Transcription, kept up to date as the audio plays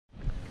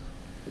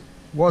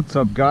What's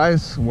up,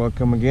 guys?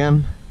 Welcome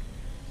again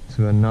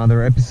to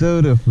another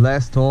episode of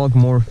Less Talk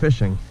More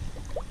Fishing.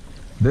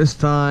 This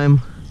time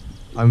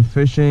I'm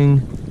fishing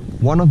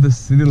one of the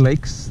city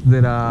lakes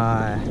that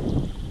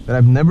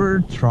I've never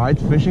tried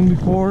fishing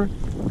before.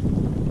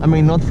 I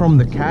mean, not from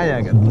the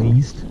kayak at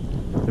least.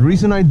 The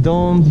reason I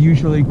don't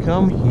usually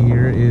come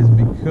here is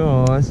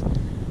because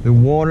the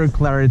water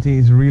clarity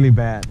is really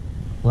bad.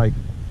 Like,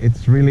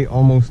 it's really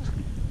almost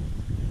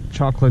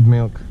chocolate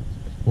milk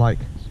like.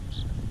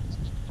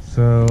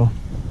 So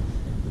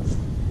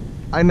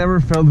I never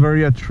felt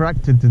very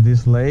attracted to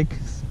this lake,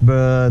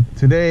 but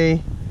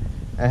today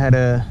I had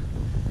a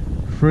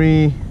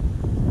free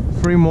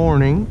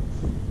morning,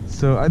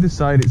 so I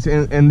decided,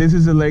 and this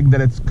is a lake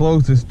that it's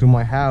closest to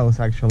my house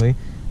actually,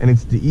 and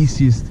it's the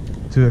easiest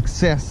to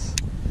access.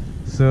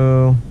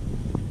 So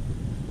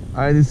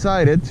I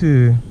decided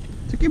to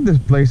give this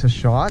place a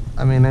shot.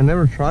 I mean, I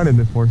never tried it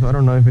before, so I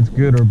don't know if it's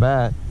good or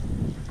bad.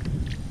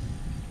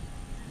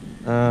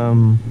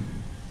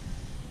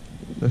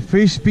 The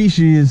fish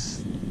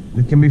species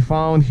that can be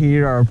found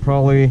here are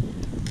probably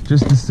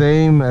just the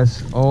same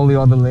as all the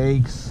other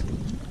lakes,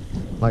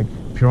 like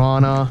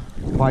piranha,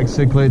 pike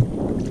cichlid,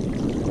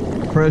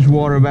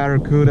 freshwater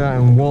barracuda,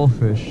 and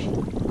wallfish.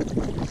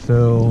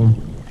 So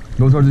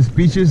those are the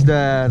species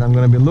that I'm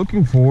gonna be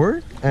looking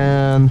for,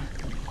 and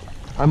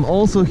I'm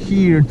also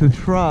here to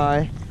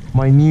try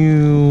my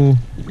new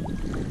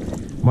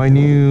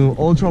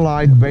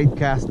ultralight bait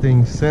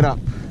casting setup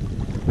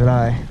that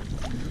I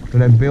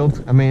built.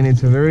 I mean,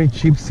 it's a very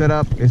cheap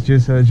setup. It's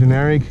just a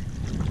generic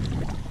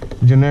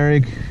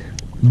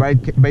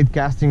bait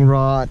casting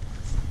rod,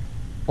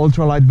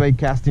 ultralight bait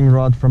casting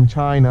rod from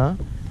China,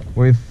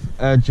 with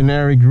a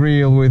generic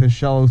reel with a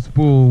shallow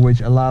spool, which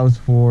allows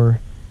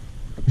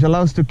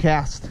to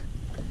cast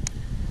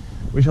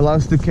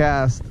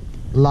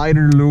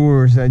lighter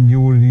lures that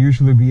you would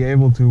usually be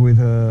able to with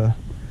a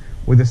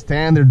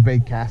standard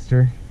bait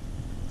caster.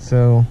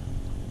 So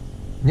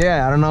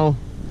yeah, I don't know.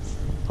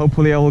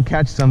 Hopefully I will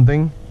catch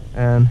something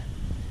and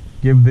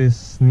give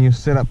this new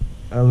setup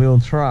a little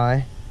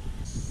try.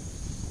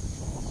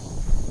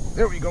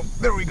 There we go,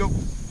 there we go.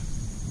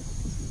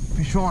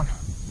 Fish on.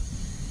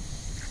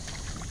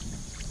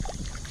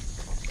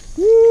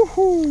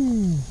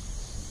 Woohoo!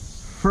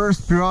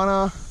 First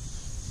piranha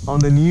on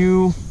the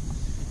new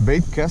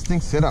bait casting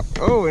setup.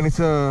 Oh, and it's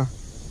a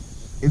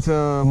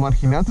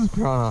marginatus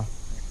piranha.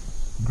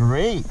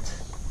 Great.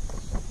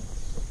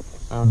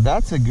 Now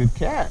that's a good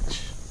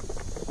catch.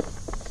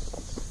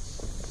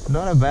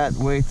 Not a bad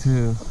way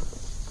to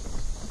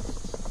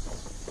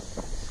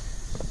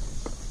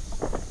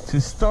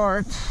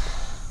start.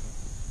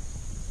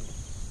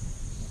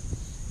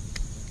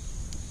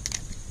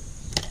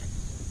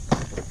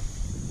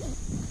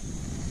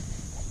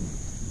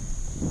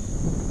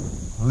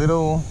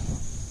 Little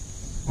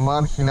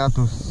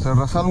marginatus,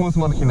 Serrasalmus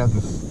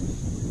marginatus.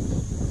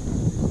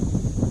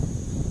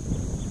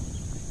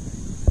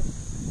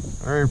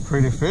 Very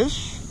pretty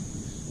fish.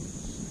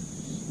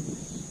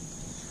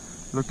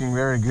 Looking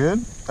very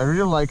good. I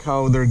really like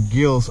how their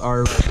gills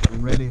are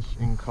reddish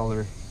in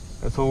color.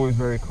 It's always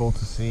very cool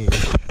to see.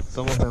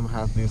 Some of them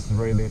have these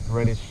really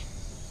reddish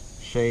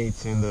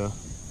shades in the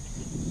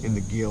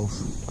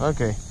gills.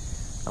 Okay,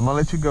 I'm gonna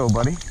let you go,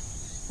 buddy.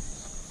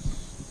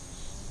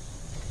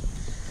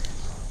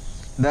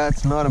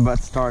 That's not a bad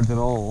start at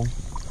all.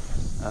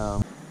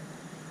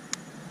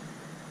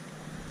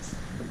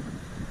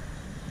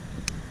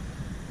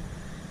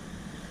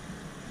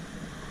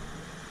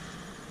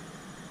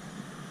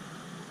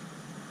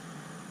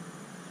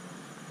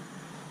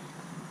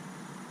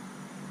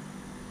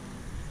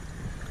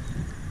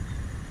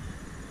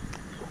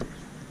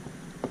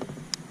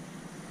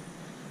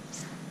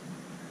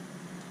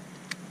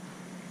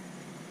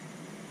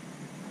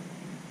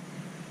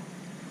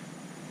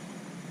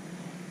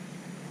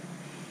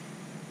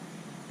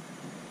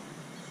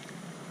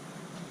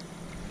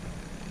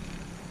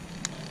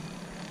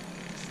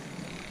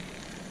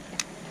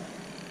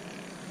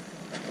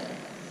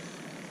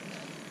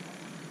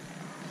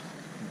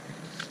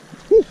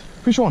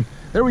 Fish on.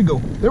 There we go.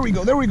 There we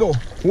go. There we go.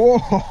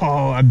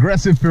 Whoa,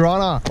 aggressive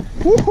piranha.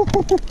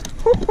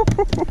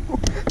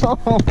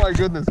 Oh my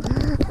goodness.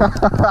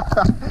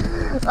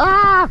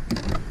 Ah!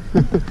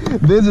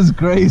 This is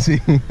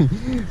crazy.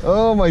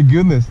 Oh my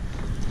goodness.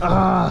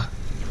 Ah!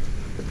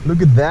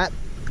 Look at that.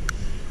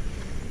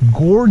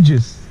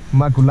 Gorgeous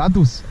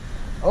maculatus.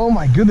 Oh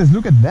my goodness,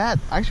 look at that.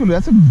 Actually,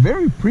 that's a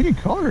very pretty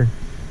color.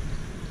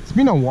 It's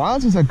been a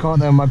while since I caught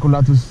a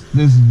maculatus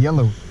this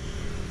yellow.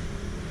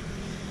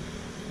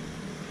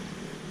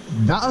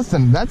 That's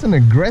an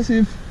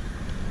aggressive,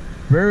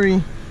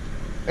 very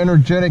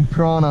energetic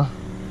piranha.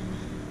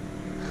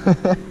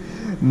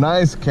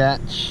 Nice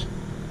catch.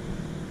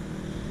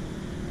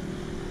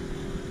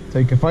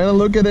 Take a final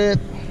look at it.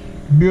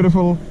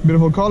 Beautiful,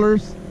 beautiful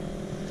colors.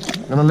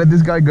 Gonna let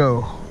this guy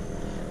go.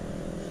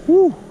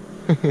 Woo!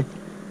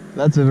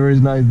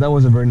 That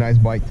was a very nice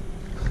bite.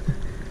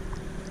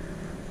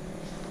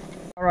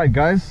 All right,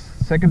 guys.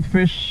 Second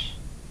fish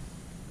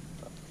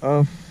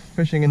of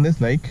fishing in this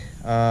lake.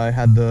 I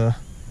had the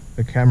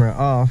camera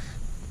off.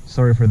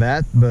 Sorry for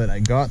that, but I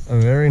got a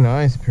very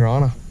nice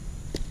piranha.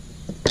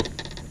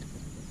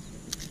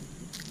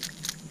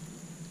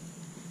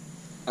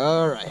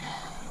 Alright,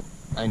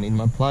 I need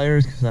my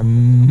pliers because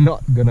I'm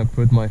not gonna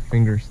put my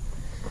fingers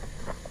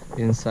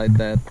inside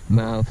that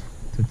mouth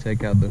to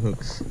take out the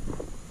hooks.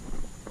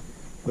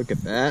 Look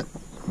at that,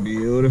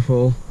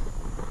 beautiful,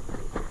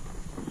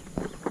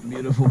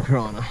 beautiful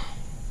piranha.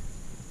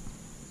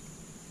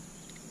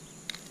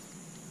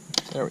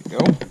 There we go.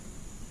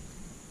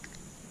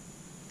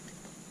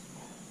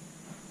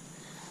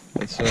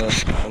 It's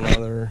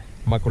another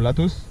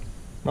maculatus,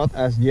 not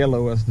as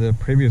yellow as the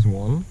previous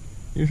one.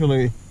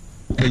 Usually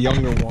the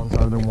younger ones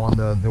are the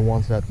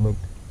ones that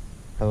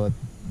have a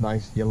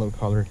nice yellow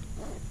color.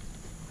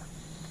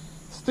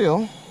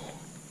 Still,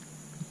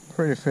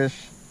 pretty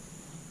fish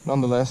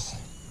nonetheless.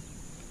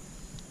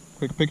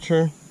 Quick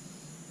picture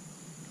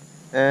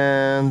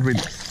and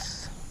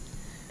release.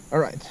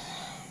 Alright.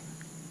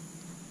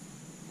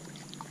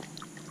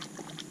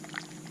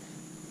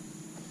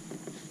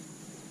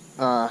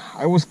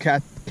 I was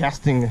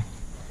casting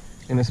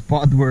in a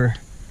spot where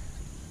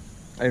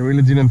I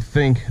really didn't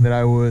think that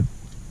I would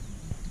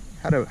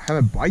have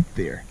a bite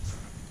there.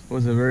 It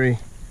was a very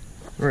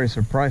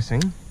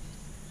surprising.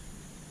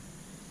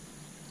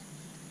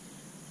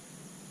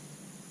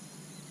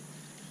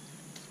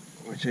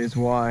 Which is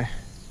why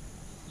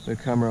the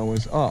camera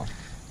was off.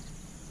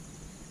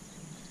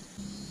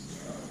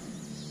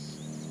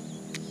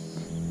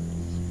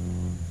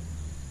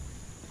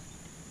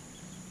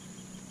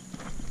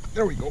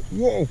 There we go.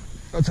 Whoa,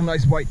 that's a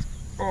nice bite.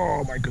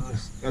 Oh my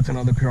goodness, that's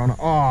another piranha.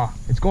 Ah,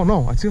 it's gone.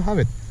 No, I still have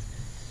it.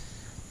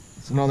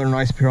 It's another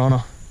nice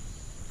piranha.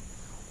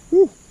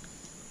 Woo.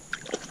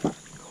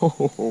 Ho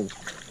ho ho.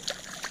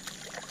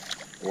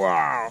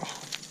 Wow.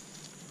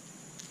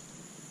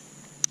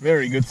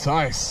 Very good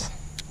size.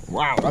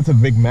 Wow, that's a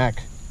big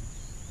mac.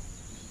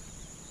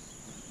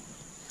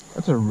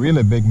 That's a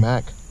really big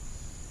mac.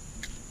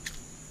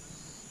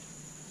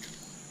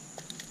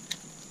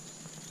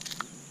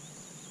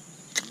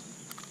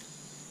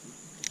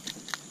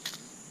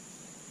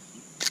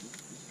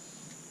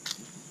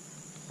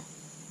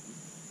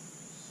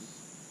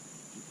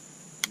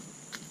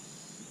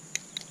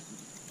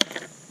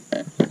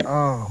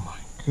 Oh my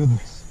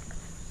goodness,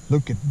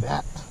 look at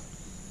that.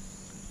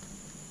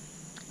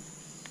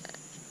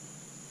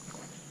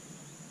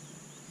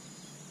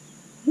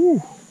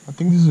 Whew. I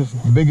think this is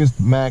the biggest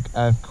mac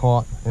I've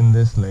caught in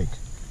this lake.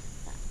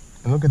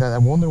 And look at that, I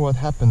wonder what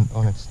happened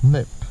on its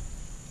lip.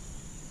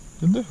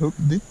 Did the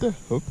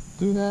hook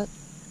do that?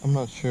 I'm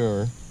not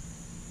sure.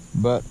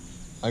 But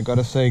I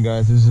gotta say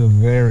guys, this is a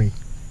very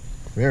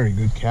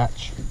good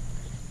catch.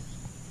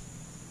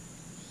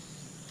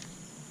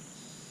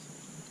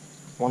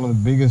 One of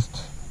the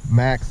biggest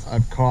macs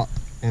I've caught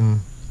in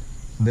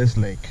this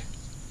lake.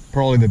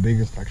 Probably the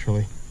biggest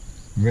actually.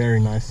 Very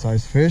nice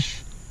size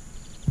fish.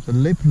 The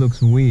lip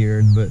looks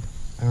weird, but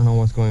I don't know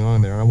what's going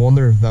on there. I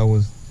wonder if that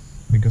was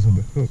because of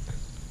the hook.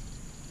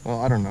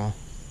 Well, I don't know.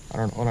 I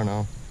don't know.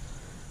 I'm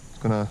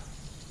just gonna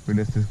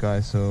release this guy,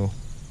 so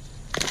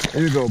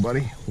there you go,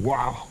 buddy.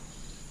 Wow.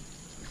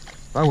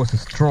 That was a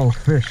strong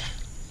fish.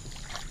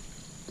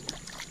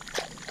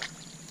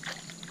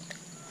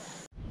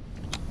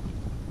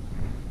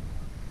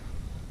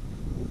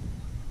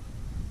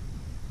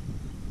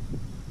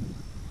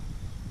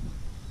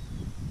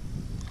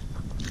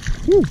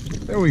 Woo,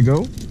 there we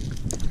go.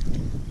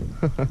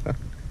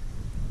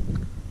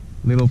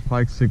 Little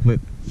pike cichlid.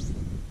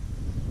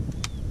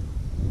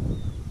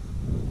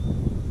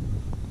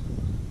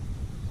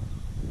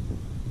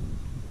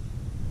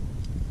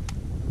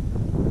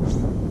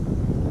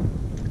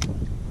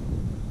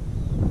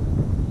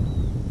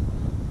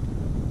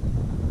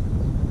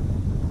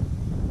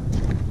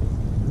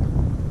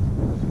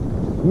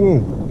 Whoa,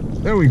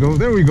 there we go,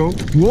 there we go.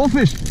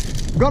 Wolfish,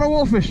 got a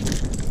wolfish.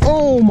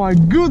 Oh my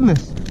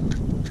goodness.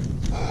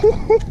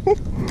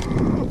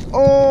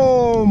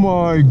 Oh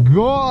my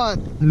god,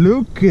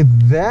 look at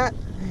that.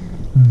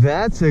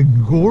 That's a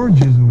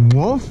gorgeous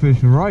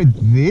wolfish right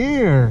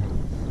there.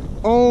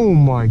 Oh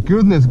my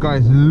goodness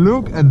guys,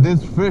 look at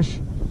this fish.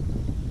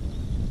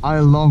 I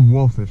love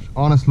wolfish.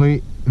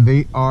 Honestly,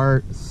 they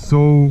are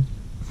so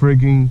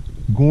freaking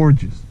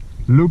gorgeous.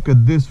 Look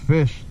at this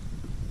fish.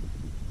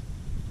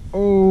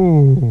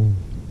 Oh,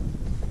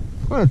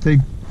 I'm gonna take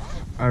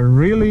a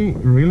really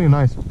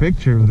nice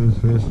picture of this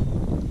fish,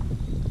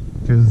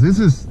 because this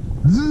is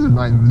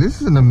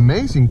an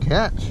amazing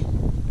catch.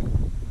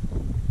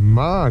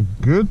 My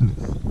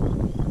goodness.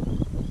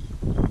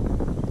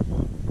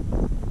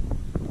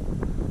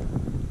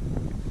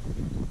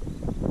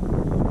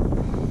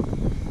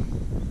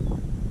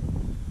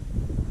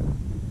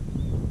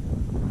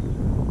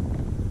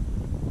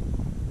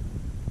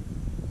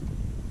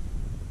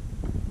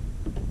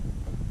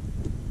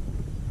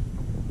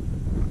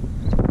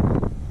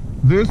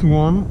 This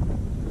one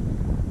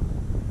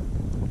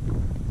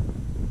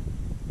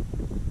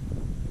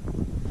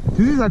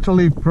this is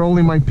actually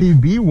probably my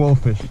PB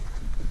wolfish.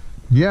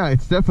 Yeah,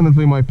 it's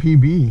definitely my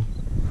PB.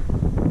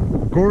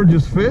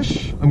 Gorgeous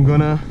fish. I'm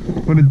gonna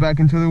put it back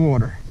into the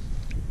water.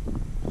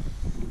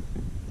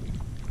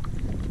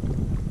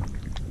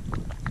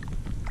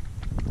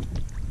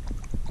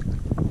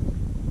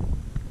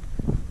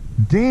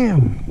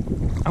 Damn,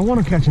 I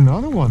want to catch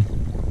another one.